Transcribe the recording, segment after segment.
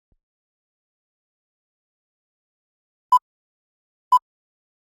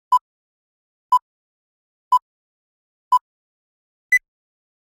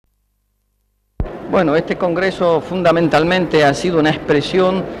Bueno, este Congreso fundamentalmente ha sido una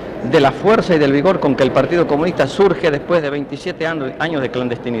expresión de la fuerza y del vigor con que el Partido Comunista surge después de 27 años de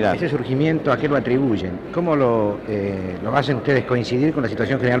clandestinidad. Ese surgimiento, ¿a qué lo atribuyen? ¿Cómo lo hacen ustedes coincidir con la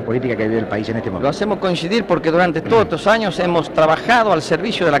situación general política que vive el país en este momento? Lo hacemos coincidir porque durante todos estos años hemos trabajado al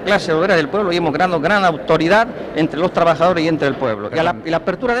servicio de la clase obrera del pueblo y hemos ganado gran autoridad entre los trabajadores y entre el pueblo. Y la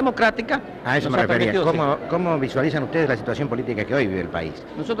apertura democrática... A eso me refería. ¿Cómo visualizan ustedes la situación política que hoy vive el país?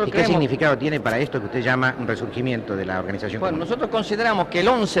 ¿Qué significado tiene para esto que usted llama un resurgimiento de la organización comunista? Bueno, nosotros consideramos que el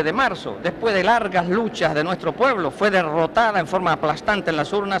 11 de marzo, después de largas luchas de nuestro pueblo, fue derrotada en forma aplastante en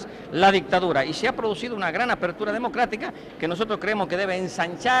las urnas la dictadura y se ha producido una gran apertura democrática que nosotros creemos que debe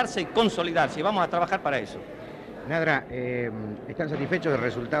ensancharse y consolidarse y vamos a trabajar para eso. Nadra, ¿están satisfechos del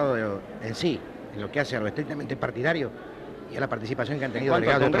resultado en sí, en lo que hace a lo estrictamente partidario y a la participación que han tenido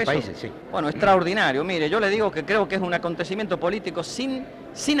delegados de otros países? Sí. Bueno, extraordinario. Mire, yo le digo que creo que es un acontecimiento político sin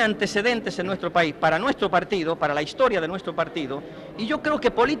antecedentes en nuestro país, para nuestro partido, para la historia de nuestro partido, y yo creo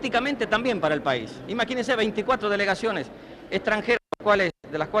que políticamente también para el país. Imagínense 24 delegaciones extranjeras,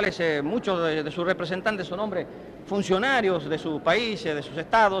 de las cuales muchos de sus representantes son hombres funcionarios de sus países, de sus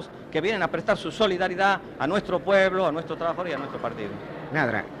estados, que vienen a prestar su solidaridad a nuestro pueblo, a nuestro trabajador y a nuestro partido.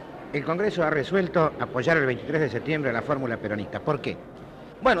 Nadra, el Congreso ha resuelto apoyar el 23 de septiembre la fórmula peronista. ¿Por qué?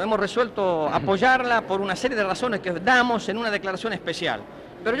 Bueno, hemos resuelto apoyarla por una serie de razones que damos en una declaración especial.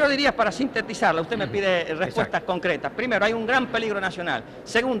 Pero yo diría, para sintetizarla, usted me pide respuestas concretas. Primero, hay un gran peligro nacional.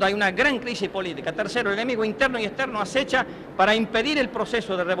 Segundo, hay una gran crisis política. Tercero, el enemigo interno y externo acecha para impedir el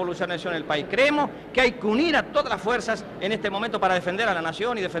proceso de revolucionación del país. Creemos que hay que unir a todas las fuerzas en este momento para defender a la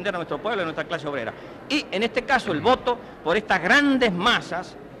nación y defender a nuestro pueblo y a nuestra clase obrera. Y en este caso, el voto por estas grandes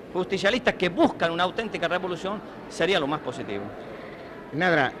masas justicialistas que buscan una auténtica revolución sería lo más positivo.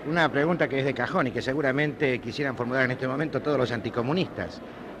 Nadra, una pregunta que es de cajón y que seguramente quisieran formular en este momento todos los anticomunistas.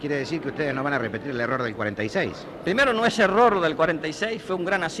 ¿Quiere decir que ustedes no van a repetir el error del 46? Primero, no es error lo del 46, fue un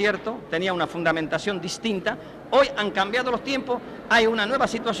gran acierto, tenía una fundamentación distinta. Hoy han cambiado los tiempos, hay una nueva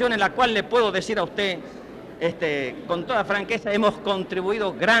situación en la cual le puedo decir a usted, con toda franqueza, hemos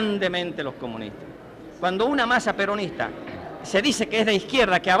contribuido grandemente los comunistas. Cuando una masa peronista se dice que es de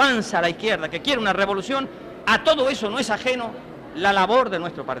izquierda, que avanza a la izquierda, que quiere una revolución, a todo eso no es ajeno la labor de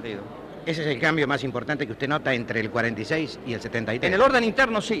nuestro partido. ¿Ese es el cambio más importante que usted nota entre el 46 y el 73? En el orden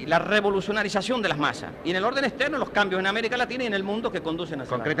interno sí, la revolucionarización de las masas. Y en el orden externo los cambios en América Latina y en el mundo que conducen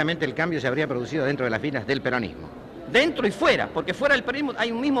hacia Concretamente el cambio se habría producido dentro de las filas del peronismo. Dentro y fuera, porque fuera del peronismo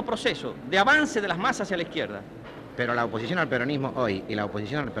hay un mismo proceso de avance de las masas hacia la izquierda. Pero la oposición al peronismo hoy y la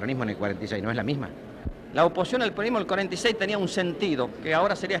oposición al peronismo en el 46 no es la misma. La oposición al peronismo en el 46 tenía un sentido que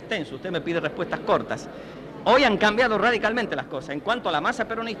ahora sería extenso, usted me pide respuestas cortas. Hoy han cambiado radicalmente las cosas, en cuanto a la masa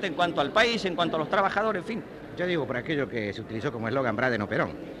peronista, en cuanto al país, en cuanto a los trabajadores, en fin. Yo digo por aquello que se utilizó como eslogan Braden o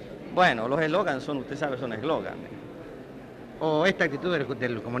Perón. Bueno, los eslogans son, usted sabe, son eslogans. ¿O esta actitud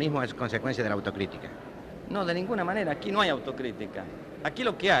del comunismo es consecuencia de la autocrítica? No, de ninguna manera, aquí no hay autocrítica. Aquí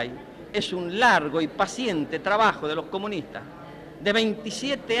lo que hay es un largo y paciente trabajo de los comunistas, de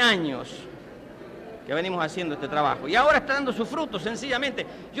 27 años que venimos haciendo este trabajo. Y ahora está dando sus frutos, sencillamente.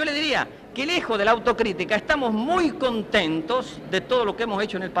 Yo le diría que lejos de la autocrítica estamos muy contentos de todo lo que hemos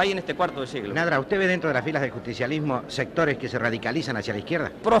hecho en el país en este cuarto de siglo. Nadra, ¿usted ve dentro de las filas del justicialismo sectores que se radicalizan hacia la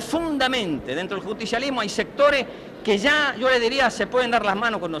izquierda? Profundamente. Dentro del justicialismo hay sectores que ya, yo le diría, se pueden dar las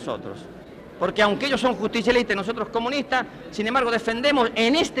manos con nosotros. Porque aunque ellos son justicialistas y nosotros comunistas, sin embargo defendemos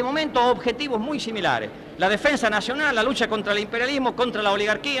en este momento objetivos muy similares. La defensa nacional, la lucha contra el imperialismo, contra la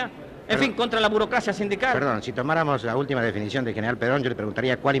oligarquía, en fin, contra la burocracia sindical. Perdón, si tomáramos la última definición del General Perón, yo le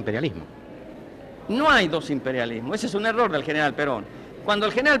preguntaría ¿cuál imperialismo? No hay dos imperialismos, ese es un error del General Perón. Cuando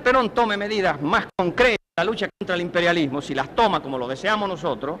el General Perón tome medidas más concretas, la lucha contra el imperialismo, si las toma como lo deseamos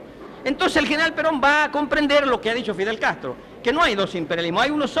nosotros, entonces el General Perón va a comprender lo que ha dicho Fidel Castro, que no hay dos imperialismos,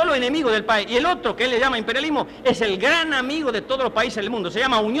 hay uno solo enemigo del país, y el otro, que él le llama imperialismo, es el gran amigo de todos los países del mundo, se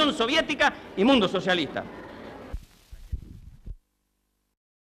llama Unión Soviética y mundo socialista.